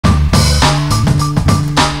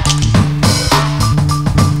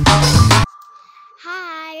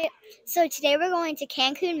So today we're going to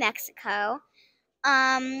Cancun, Mexico.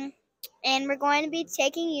 And we're going to be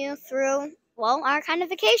taking you through, well, our kind of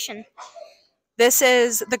vacation. This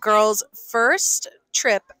is the girls' first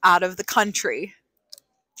trip out of the country.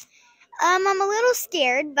 I'm a little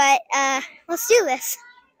scared, but let's do this.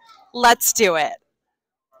 Let's do it.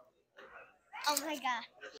 Oh my god.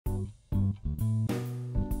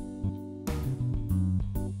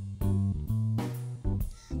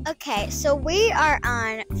 Okay, so we are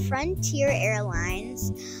on Frontier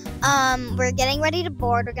Airlines. We're getting ready to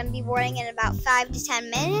board. We're going to be boarding in about 5 to 10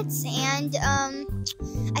 minutes, and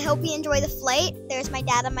I hope you enjoy the flight. There's my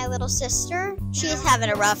dad and my little sister. She's having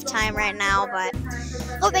a rough time right now, but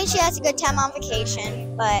hoping she has a good time on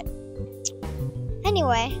vacation. But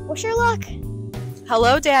anyway, wish her luck.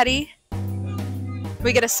 Hello, Daddy.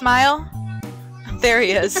 We get a smile? There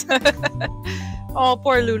he is. Oh,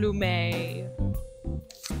 poor Lulu May.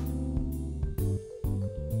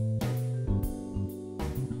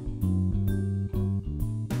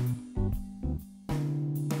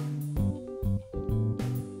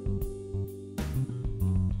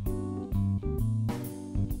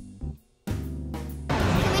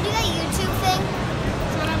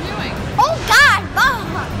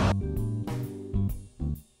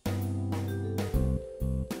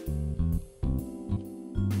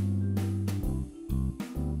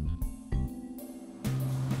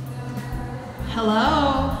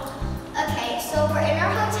 Hello. Okay, so we're in our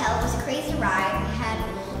hotel. It was a crazy ride. We had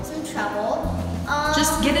some trouble.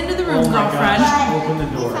 Just get into the room, girlfriend. Just open the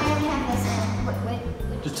door. We finally have this.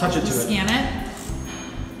 Wait. Just touch it to it. Scan it.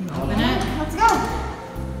 Open it. Let's go.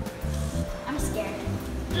 I'm scared.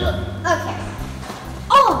 Okay.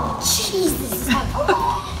 Oh, Jesus.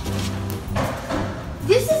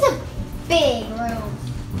 This is a big room.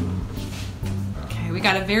 Okay, we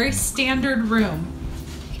got a very standard room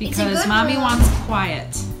because good Mommy room. wants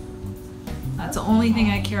quiet. That's the only thing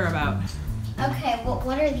I care about. Okay,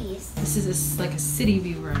 what are these? This is like a city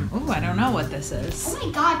view room. Oh, I don't know what this is. Oh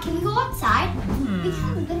my god, can we go outside? We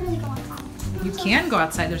can literally go outside. You can go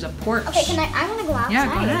outside. There's a porch. Okay, I want to go outside. Yeah,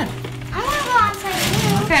 go ahead. I want to go outside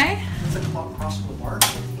too. Okay. Is it across the bar?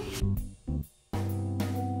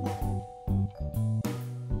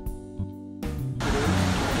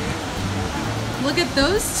 Look at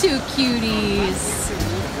those two cuties.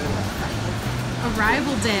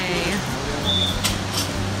 Arrival day.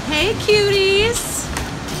 Hey, cuties.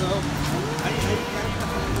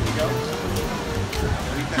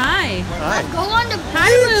 Hi. Let's go on the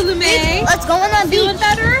Hi, Lulu May. Let's go on the beach. Feeling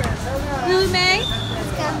better, Lulu May?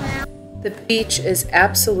 Let's go now. The beach is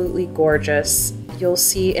absolutely gorgeous. You'll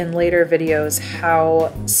see in later videos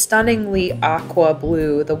how stunningly aqua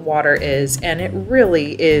blue the water is, and it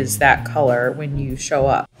really is that color when you show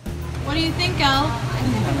up. What do you think, Elle?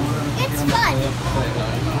 It's fun.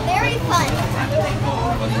 Very fun.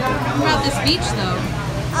 What about this beach, though?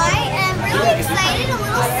 I am really excited, a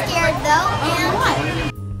little scared though, and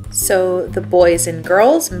what? So the boys and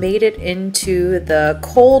girls made it into the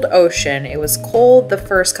cold ocean. It was cold the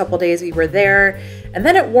first couple days we were there, and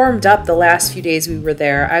then it warmed up the last few days we were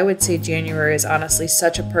there. I would say January is honestly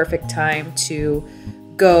such a perfect time to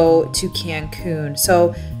go to Cancun.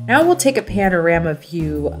 So now we'll take a panorama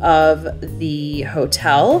view of the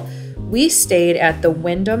hotel. We stayed at the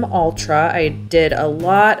Wyndham Alltra. I did a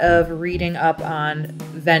lot of reading up on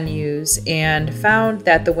venues and found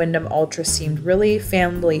that the Wyndham Alltra seemed really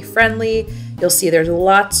family friendly. You'll see there's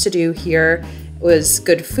lots to do here. It was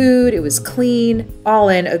good food, it was clean, all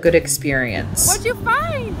in a good experience. What'd you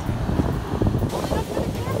find? Hold it up to the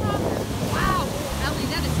camera. Wow, Ellie,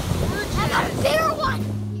 that is gorgeous. And a bigger one.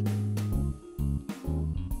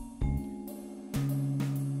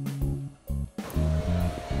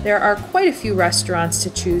 There are quite a few restaurants to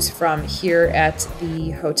choose from here at the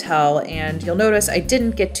hotel, and you'll notice I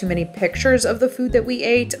didn't get too many pictures of the food that we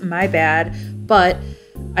ate, my bad, but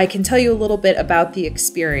I can tell you a little bit about the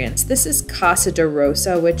experience. This is Casa de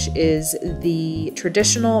Rosa, which is the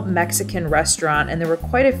traditional Mexican restaurant, and there were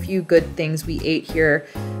quite a few good things we ate here.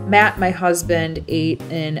 Matt, my husband, ate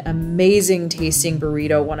an amazing tasting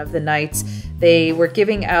burrito one of the nights. They were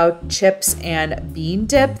giving out chips and bean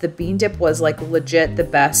dip. The bean dip was like legit the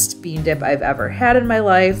best bean dip I've ever had in my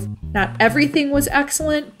life. Not everything was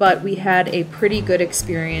excellent, but we had a pretty good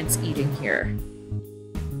experience eating here.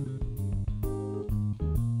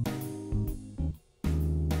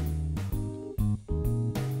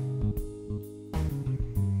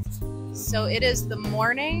 So it is the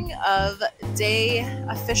morning of day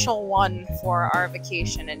official 1 for our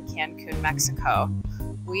vacation in Cancun, Mexico.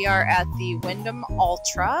 We are at the Wyndham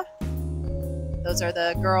Alltra. Those are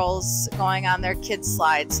the girls going on their kids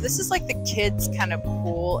slides. This is like the kids kind of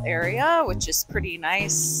pool area, which is pretty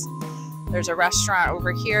nice. There's a restaurant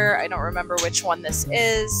over here. I don't remember which one this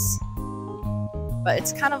is, but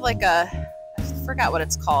it's kind of like I forgot what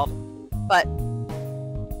it's called, but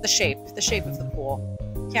the shape of the pool.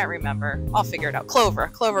 Can't remember. I'll figure it out.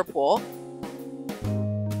 Clover pool.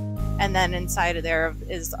 And then inside of there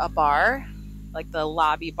is a bar, like the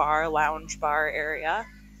lobby bar, lounge bar area.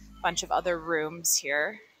 A bunch of other rooms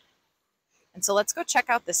here. And so let's go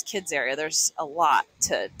check out this kids area. There's a lot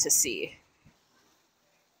to see.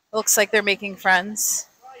 Looks like they're making friends.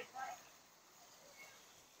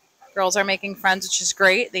 Girls are making friends, which is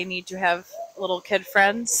great. They need to have little kid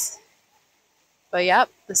friends. But yep,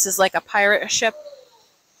 this is like a pirate ship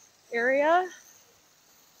area.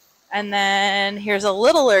 And then here's a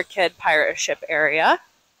littler kid pirate ship area.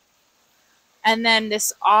 And then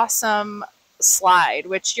this awesome slide,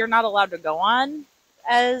 which you're not allowed to go on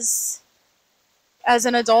as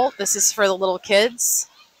an adult. This is for the little kids,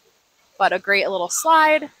 but a great little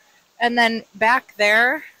slide. And then back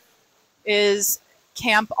there is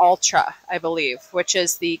Camp Alltra, I believe, which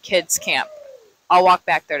is the kids camp. I'll walk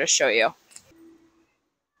back there to show you.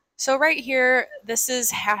 So right here, this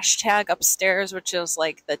is hashtag upstairs, which is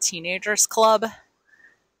like the teenagers club.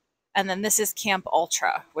 And then this is Camp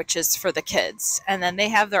Alltra, which is for the kids. And then they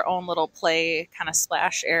have their own little play kind of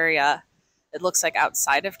splash area. It looks like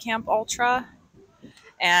outside of Camp Alltra.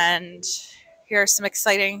 And here are some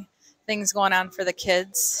exciting things going on for the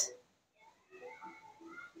kids.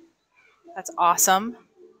 That's awesome.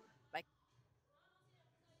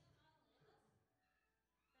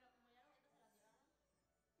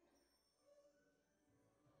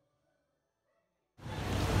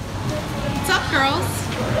 What's up, girls?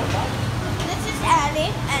 This is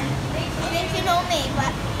Addie, and you think you know me,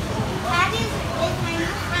 but Addie is my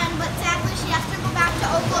new friend, but sadly she has to go back to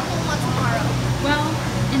Oklahoma tomorrow. Well,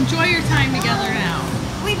 enjoy your time together now.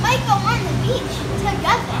 We might go on the beach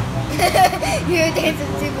together. Your days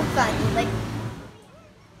are super fun.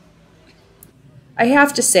 I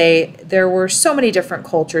have to say, there were so many different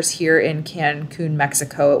cultures here in Cancun,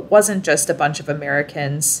 Mexico. It wasn't just a bunch of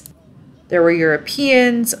Americans. There were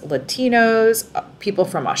Europeans, Latinos, people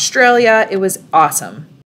from Australia. It was awesome.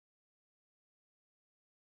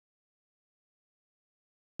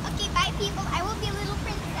 Okay, bye people. I will be a little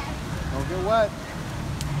princess. Don't get wet.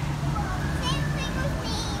 Same thing with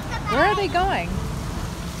me. Bye-bye. Where are they going?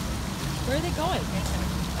 Where are they going?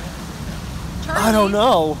 Charlie? I don't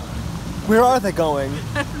know. Where are they going?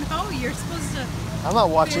 I don't know. You're supposed to. I'm not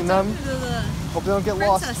watching them. To the Hope they don't get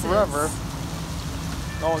lost princesses. forever.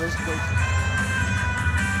 Oh, there's great.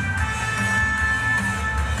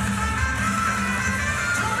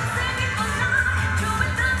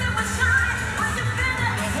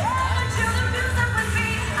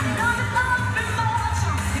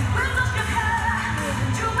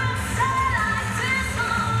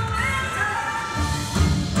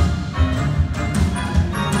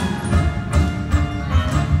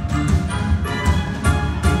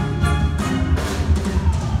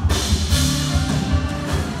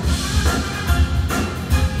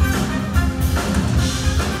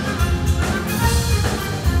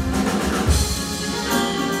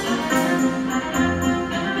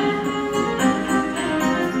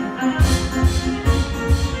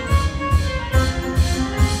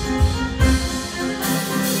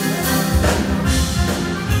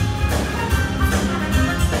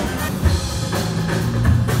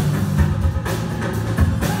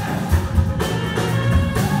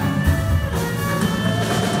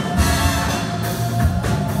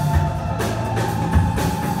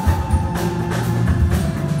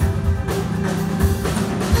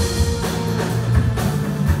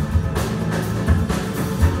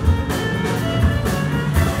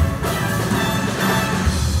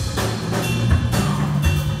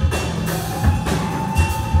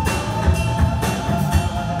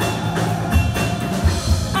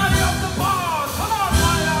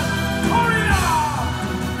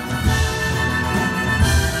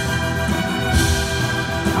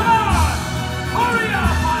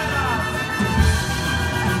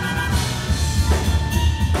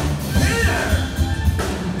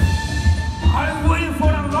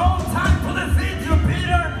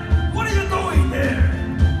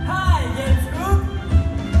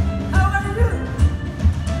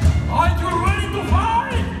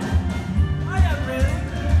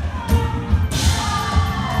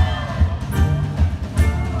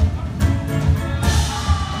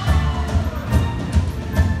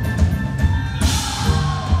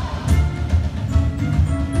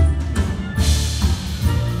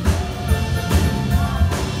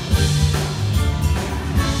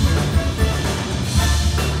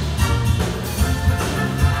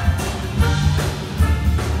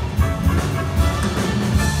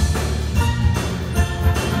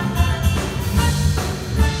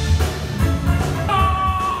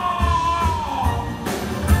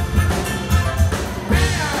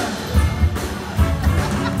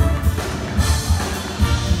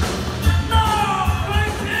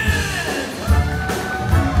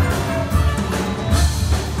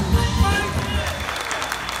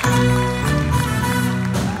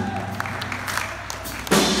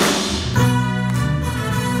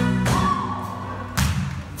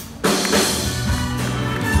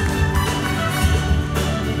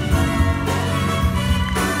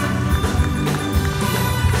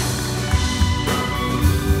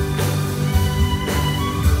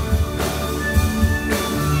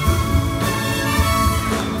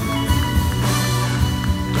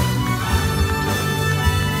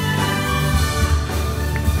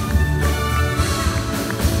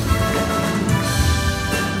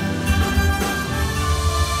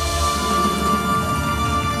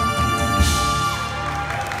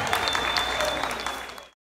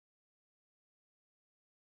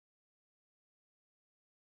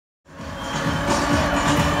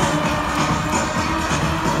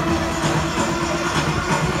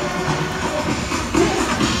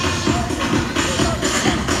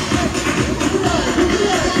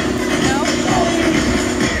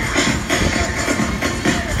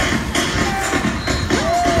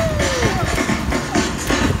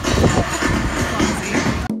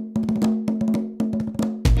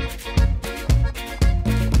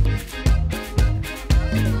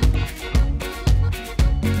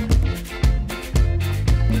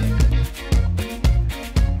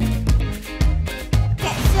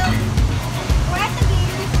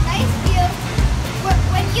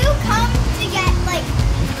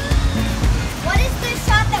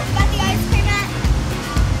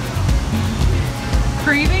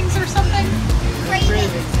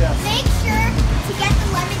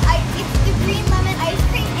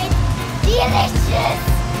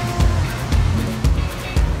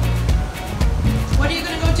 What are you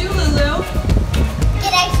gonna go do, Lulu?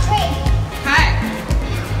 Get ice cream. Okay.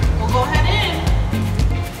 We'll go ahead in.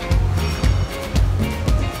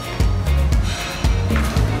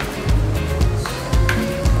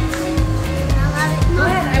 Go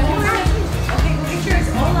ahead, I won't hurt you. Okay, go get yours.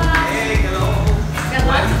 Hola. Hey, hello. Got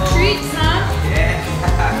lots of treats, huh? Yeah.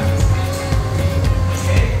 Okay.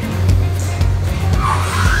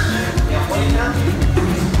 Yeah, Polina?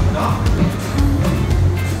 No?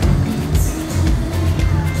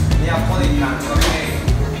 Yeah, Polina. Okay.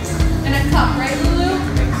 And a cup, right, Lulu?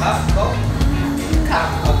 The cup, go? Cup.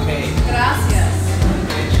 Okay. Gracias.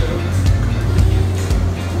 Okay, sure.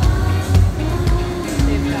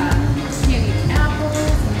 They've got candied apples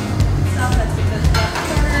and stuff. That's because what the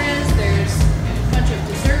corner is. There's a bunch of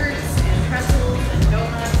desserts and pretzels and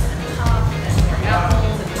donuts and pop and more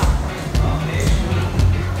apples and popcorn.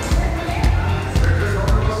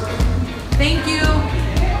 Thank you.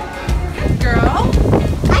 Good girl.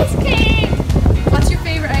 Ice cream. What's your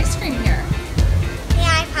favorite ice cream here? Yeah,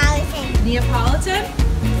 I probably think. Neapolitan?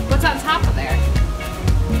 What's on top of there?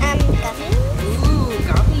 Gummies. Ooh,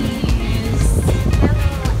 gummies.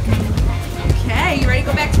 Okay, you ready to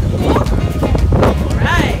go back to the pool? All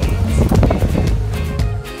right.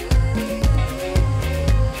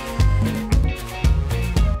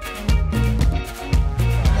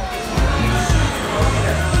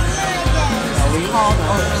 Called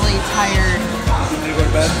overly tired. Did you go to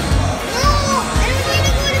bed? No, I don't want to go to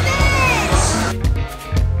bed.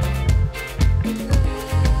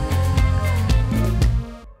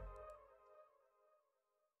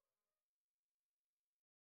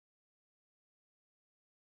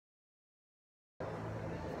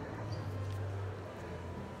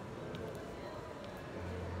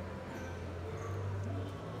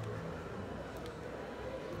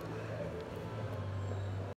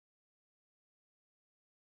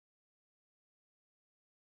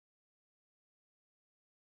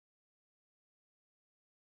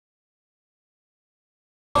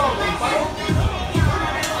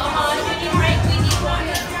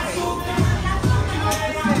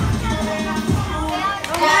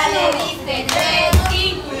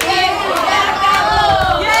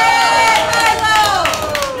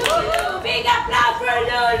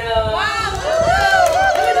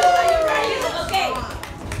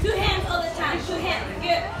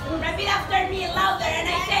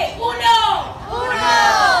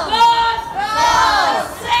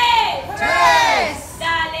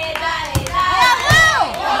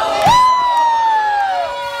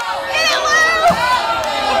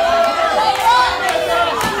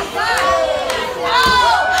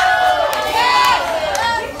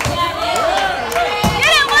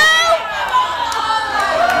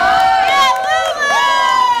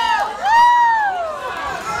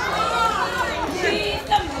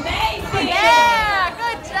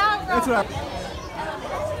 That's what I...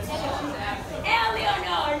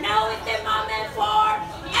 Eleanor, now is the moment for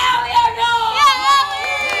Eleanor!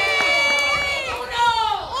 Uno!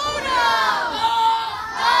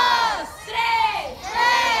 Dos! Tres!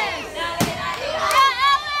 Dale, dale,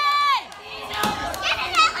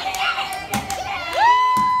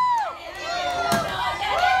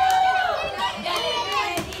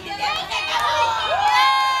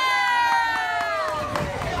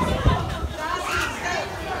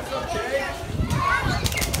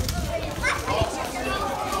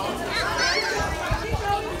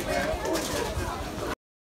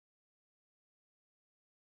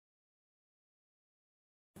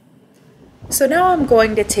 So now I'm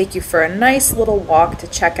going to take you for a nice little walk to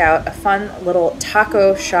check out a fun little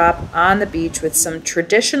taco shop on the beach with some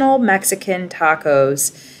traditional Mexican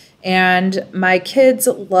tacos. And my kids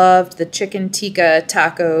loved the chicken tikka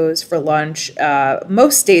tacos for lunch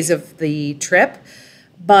most days of the trip.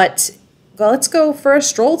 But let's go for a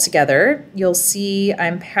stroll together. You'll see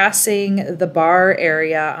I'm passing the bar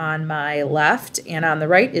area on my left, and on the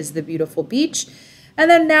right is the beautiful beach. And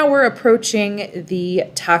then now we're approaching the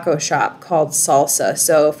taco shop called Salsa.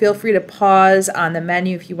 So feel free to pause on the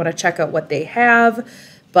menu if you want to check out what they have.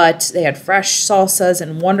 But they had fresh salsas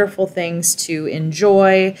and wonderful things to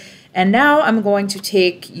enjoy. And now I'm going to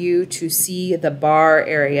take you to see the bar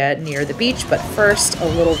area near the beach. But first, a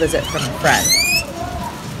little visit from a friend.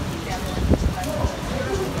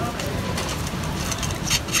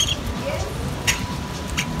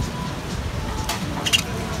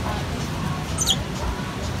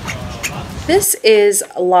 This is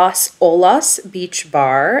Olas Beach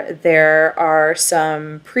Bar. There are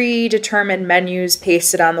some predetermined menus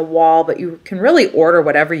pasted on the wall, but you can really order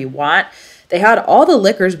whatever you want. They had all the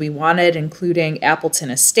liquors we wanted, including Appleton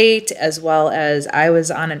Estate, as well as I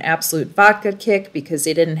was on an absolute vodka kick because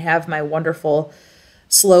they didn't have my wonderful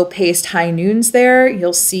slow-paced high noons there.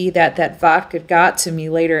 You'll see that that vodka got to me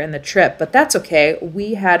later in the trip, but that's okay.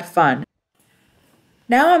 We had fun.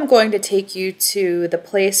 Now I'm going to take you to the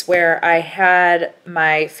place where I had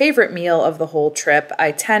my favorite meal of the whole trip.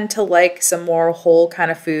 I tend to like some more whole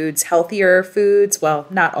kind of foods, healthier foods. Well,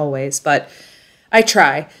 not always, but I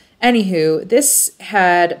try. Anywho, this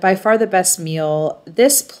had by far the best meal.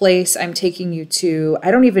 This place I'm taking you to,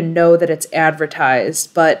 I don't even know that it's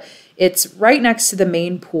advertised, but it's right next to the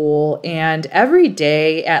main pool, and every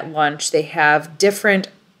day at lunch they have different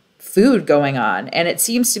food going on, and it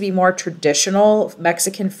seems to be more traditional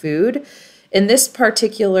Mexican food. In this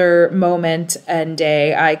particular moment and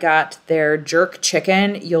day, I got their jerk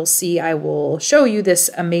chicken. You'll see I will show you this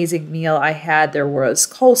amazing meal I had. There was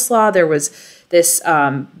coleslaw, there was this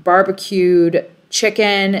barbecued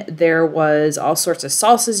chicken, there was all sorts of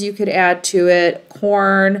salsas you could add to it,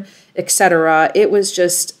 corn, etc. It was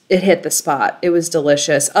just, it hit the spot. It was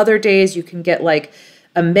delicious. Other days you can get like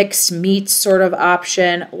a mixed meat sort of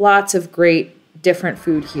option. Lots of great different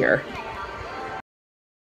food here.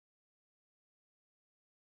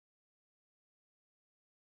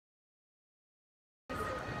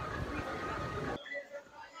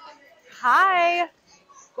 Hi.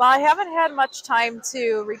 Well, I haven't had much time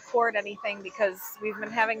to record anything because we've been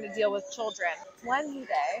having to deal with children. It's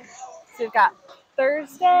Wednesday, so we've got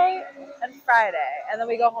Thursday and Friday, and then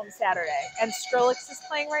we go home Saturday. And Skrillex is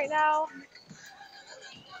playing right now.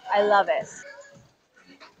 I love it.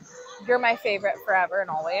 You're my favorite forever and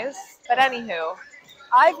always. But anywho,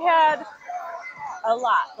 I've had a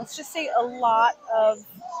lot. Let's just say a lot of,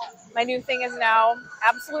 my new thing is now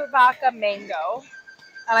Absolute Vodka Mango.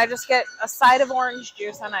 And I just get a side of orange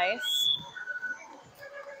juice on ice.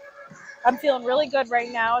 I'm feeling really good right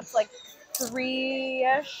now. It's like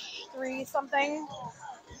 3-ish, 3 something.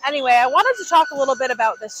 Anyway, I wanted to talk a little bit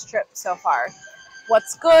about this trip so far.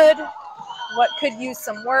 What's good? What could use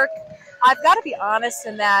some work? I've got to be honest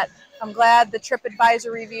in that I'm glad the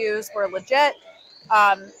TripAdvisor reviews were legit.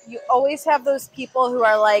 You always have those people who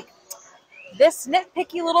are like, this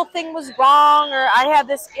nitpicky little thing was wrong, or I had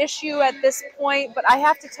this issue at this point. But I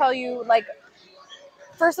have to tell you, like,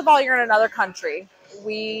 first of all, you're in another country.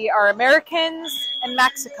 We are Americans in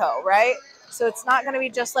Mexico, right? So it's not going to be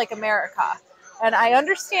just like America. And I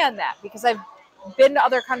understand that because I've been to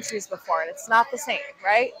other countries before and it's not the same,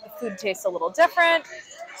 right? The food tastes a little different.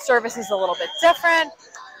 Service is a little bit different.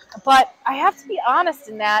 But I have to be honest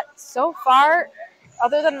in that so far,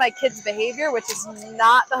 other than my kids' behavior, which is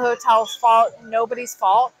not the hotel's fault, nobody's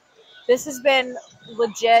fault, this has been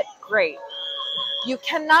legit great. You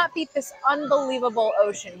cannot beat this unbelievable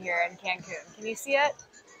ocean here in Cancun. Can you see it?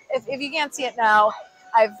 If you can't see it now,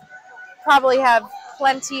 I've probably have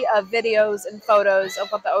plenty of videos and photos of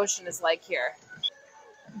what the ocean is like here.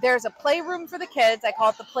 There's a playroom for the kids. I call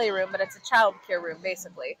it the playroom, but it's a child care room,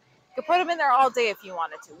 basically. You could put them in there all day if you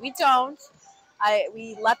wanted to. We don't.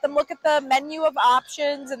 We let them look at the menu of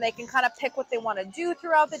options and they can kind of pick what they want to do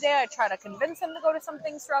throughout the day. I try to convince them to go to some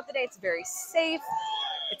things throughout the day. It's very safe.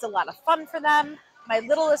 It's a lot of fun for them. My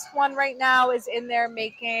littlest one right now is in there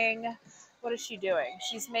making, what is she doing?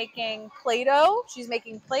 She's making Play-Doh. She's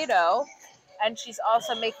making Play-Doh and she's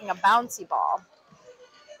also making a bouncy ball.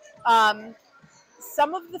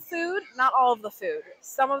 Some of the food, not all of the food,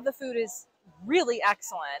 some of the food is really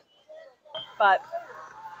excellent, but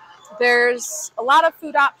there's a lot of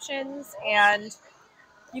food options and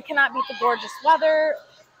you cannot beat the gorgeous weather.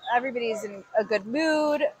 Everybody's in a good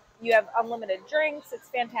mood. You have unlimited drinks. It's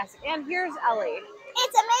fantastic. And here's Ellie.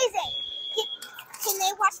 It's amazing. Can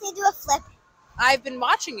they watch me do a flip? I've been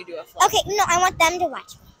watching you do a flip. Okay, no, I want them to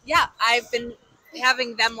watch me. Yeah, I've been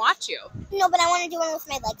having them watch you. No, but I want to do one with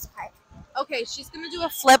my legs apart. Okay, she's going to do a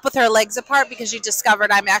flip with her legs apart because she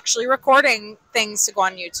discovered I'm actually recording things to go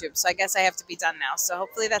on YouTube. So I guess I have to be done now. So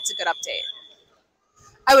hopefully that's a good update.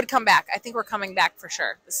 I would come back. I think we're coming back for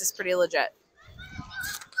sure. This is pretty legit.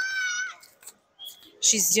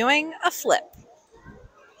 She's doing a flip.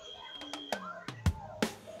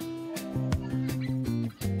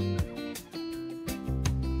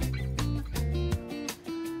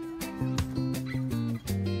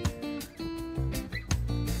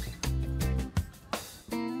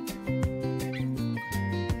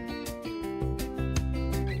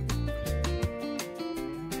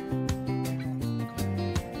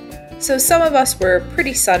 So some of us were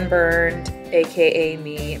pretty sunburned, aka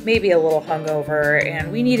me, maybe a little hungover,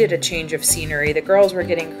 and we needed a change of scenery. The girls were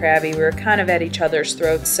getting crabby. We were kind of at each other's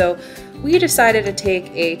throats, so we decided to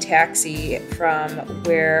take a taxi from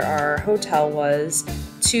where our hotel was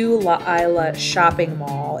to La Isla shopping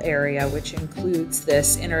mall area, which includes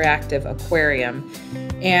this interactive aquarium.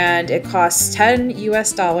 And it costs $10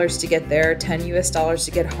 US to get there, $10 US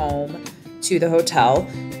to get home to the hotel.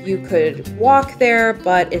 You could walk there,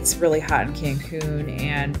 but it's really hot in Cancun,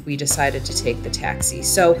 and we decided to take the taxi.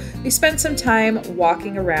 So we spent some time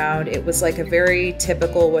walking around. It was like a very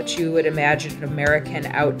typical, what you would imagine an American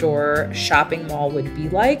outdoor shopping mall would be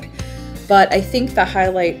like. But I think the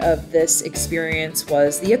highlight of this experience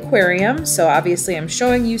was the aquarium. So obviously I'm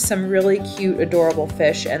showing you some really cute, adorable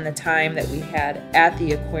fish and the time that we had at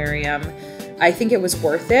the aquarium. I think it was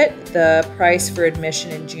worth it. The price for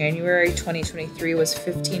admission in January 2023 was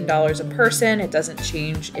 $15 a person. It doesn't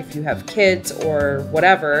change if you have kids or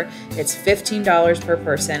whatever. It's $15 per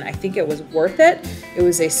person. I think it was worth it. It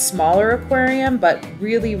was a smaller aquarium, but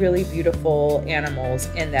really, really beautiful animals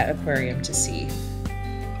in that aquarium to see.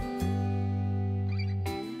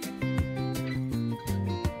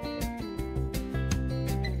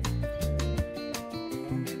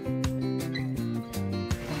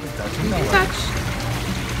 Touch.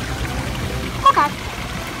 Okay.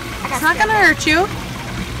 It's not gonna hurt you.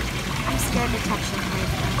 I'm scared to touch it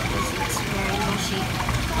because it's very mushy.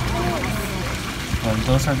 Well,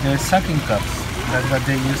 those are their sucking cups. That's what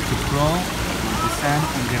they use to throw the sand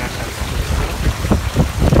and get a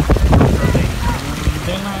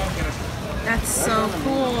That's so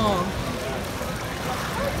cool.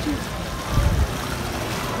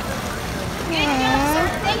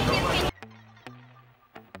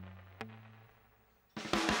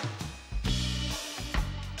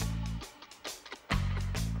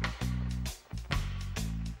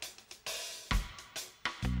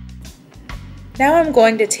 Now I'm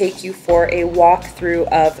going to take you for a walkthrough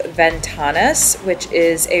of Ventanas, which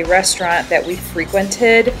is a restaurant that we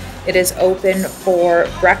frequented. It is open for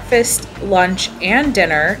breakfast, lunch, and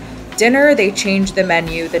dinner. Dinner, they changed the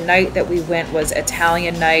menu. The night that we went was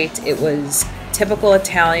Italian night. It was typical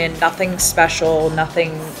Italian, nothing special,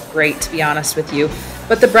 nothing great, to be honest with you.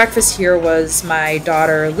 But the breakfast here was my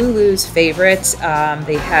daughter Lulu's favorite.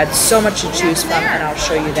 They had so much to choose from, and I'll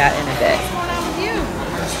show you that in a bit.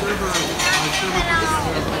 What's going on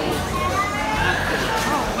with you?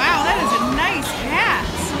 Oh, wow, that is a nice hat.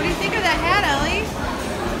 What do you think of that hat, Ellie?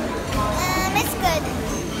 It's good.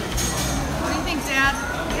 What do you think, Dad?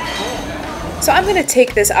 So I'm going to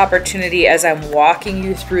take this opportunity as I'm walking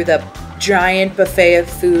you through the giant buffet of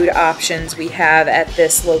food options we have at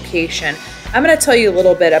this location. I'm going to tell you a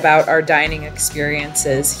little bit about our dining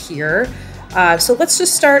experiences here. So let's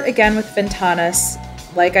just start again with Ventanas.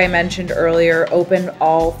 Like I mentioned earlier, open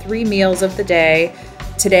all 3 meals of the day.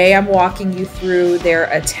 Today I'm walking you through their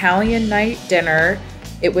Italian night dinner.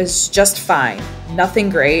 It was just fine. Nothing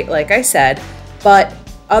great, like I said, but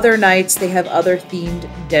other nights they have other themed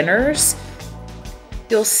dinners.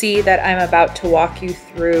 You'll see that I'm about to walk you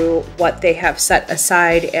through what they have set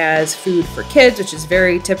aside as food for kids, which is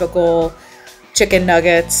very typical. Chicken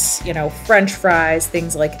nuggets, French fries,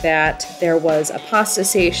 things like that. There was a pasta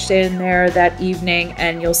station there that evening,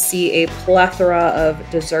 and you'll see a plethora of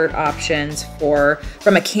dessert options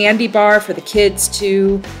from a candy bar for the kids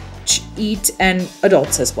to eat, and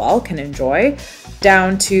adults as well can enjoy,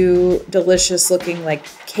 down to delicious looking like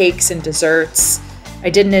cakes and desserts. I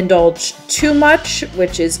didn't indulge too much,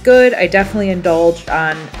 which is good. I definitely indulged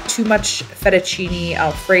on too much fettuccine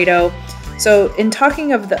Alfredo. So in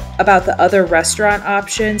talking about the other restaurant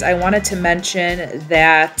options, I wanted to mention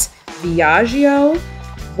that Viaggio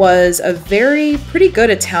was a pretty good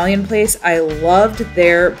Italian place. I loved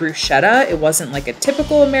their bruschetta. It wasn't like a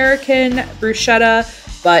typical American bruschetta,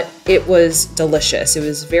 but it was delicious. It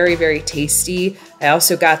was very, very tasty. I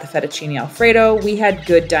also got the fettuccine Alfredo. We had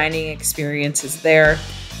good dining experiences there.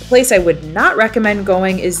 The place I would not recommend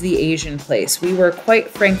going is the Asian place. We were quite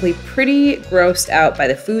frankly pretty grossed out by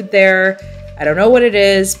the food there. I don't know what it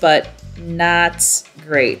is, but not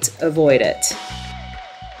great. Avoid it.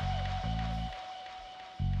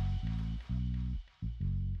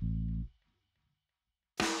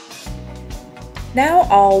 Now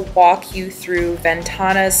I'll walk you through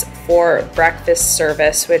Ventanas for breakfast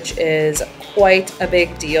service, which is quite a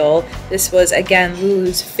big deal. This was, again,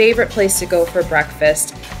 Lulu's favorite place to go for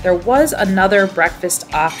breakfast. There was another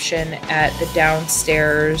breakfast option at the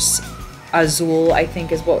downstairs, Azul, I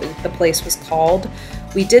think is what the place was called.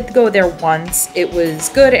 We did go there once. It was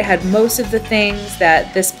good. It had most of the things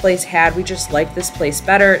that this place had. We just liked this place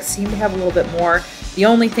better. It seemed to have a little bit more. The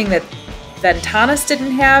only thing that Ventanas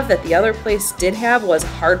didn't have that the other place did have was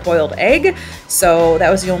hard-boiled egg. So that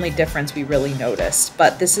was the only difference we really noticed.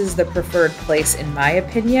 But this is the preferred place in my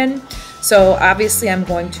opinion. So obviously I'm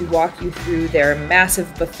going to walk you through their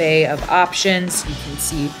massive buffet of options. You can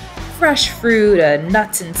see fresh fruit, a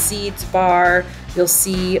nuts and seeds bar. You'll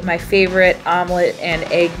see my favorite omelet and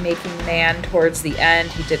egg making man towards the end.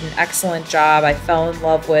 He did an excellent job. I fell in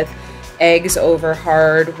love with eggs over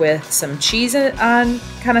hard with some cheese on,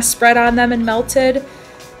 kind of spread on them and melted.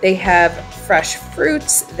 They have fresh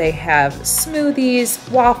fruits, they have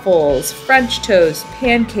smoothies, waffles, French toast,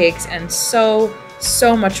 pancakes, and so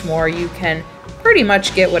much more. You can pretty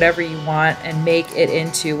much get whatever you want and make it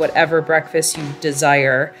into whatever breakfast you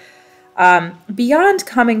desire. Beyond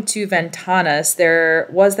coming to Ventanas, there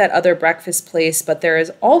was that other breakfast place, but there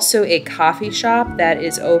is also a coffee shop that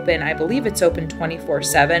is open. I believe it's open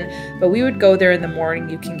 24/7, but we would go there in the morning.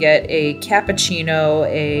 You can get a cappuccino,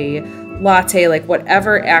 a latte, like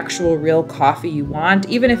whatever actual real coffee you want.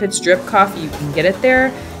 Even if it's drip coffee, you can get it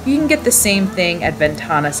there. You can get the same thing at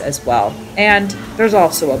Ventanas as well. And there's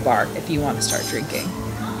also a bar if you want to start drinking.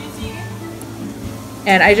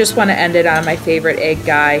 And I just want to end it on my favorite egg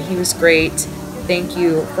guy. He was great. Thank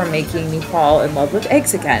you for making me fall in love with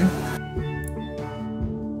eggs again.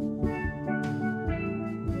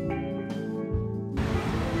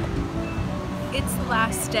 It's the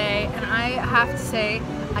last day, and I have to say,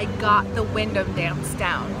 I got the Wyndham dance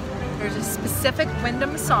down. There's a specific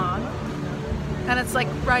Wyndham song, and it's like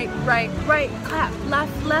right, clap,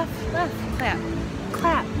 left, clap,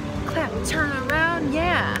 clap, clap, turn around,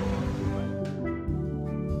 yeah.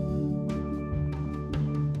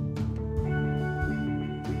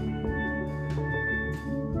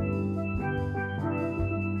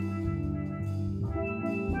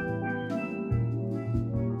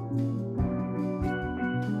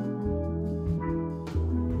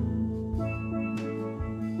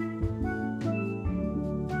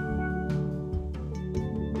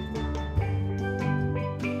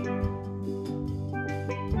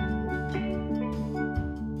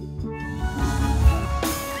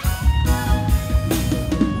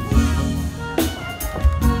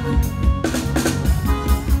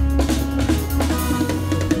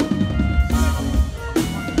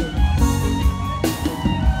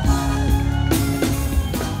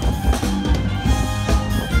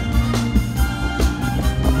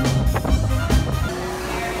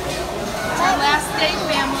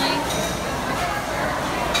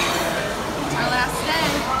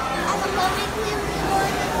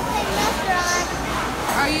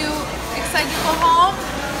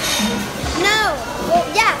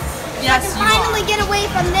 Get away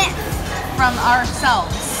from this. From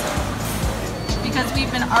ourselves. Because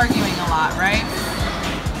we've been arguing a lot, right?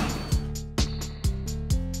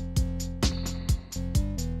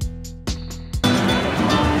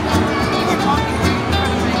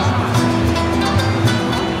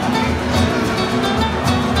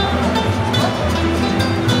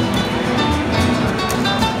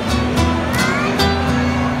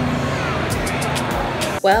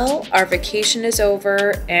 Well, our vacation is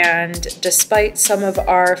over, and despite some of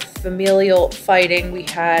our familial fighting, we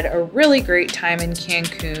had a really great time in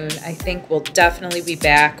Cancun. I think we'll definitely be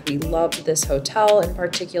back. We loved this hotel in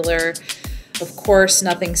particular. Of course,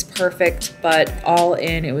 nothing's perfect, but all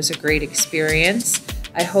in, it was a great experience.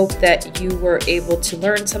 I hope that you were able to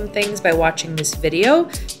learn some things by watching this video.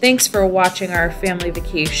 Thanks for watching our family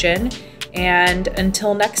vacation, and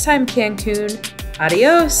until next time, Cancun,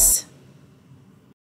 adios!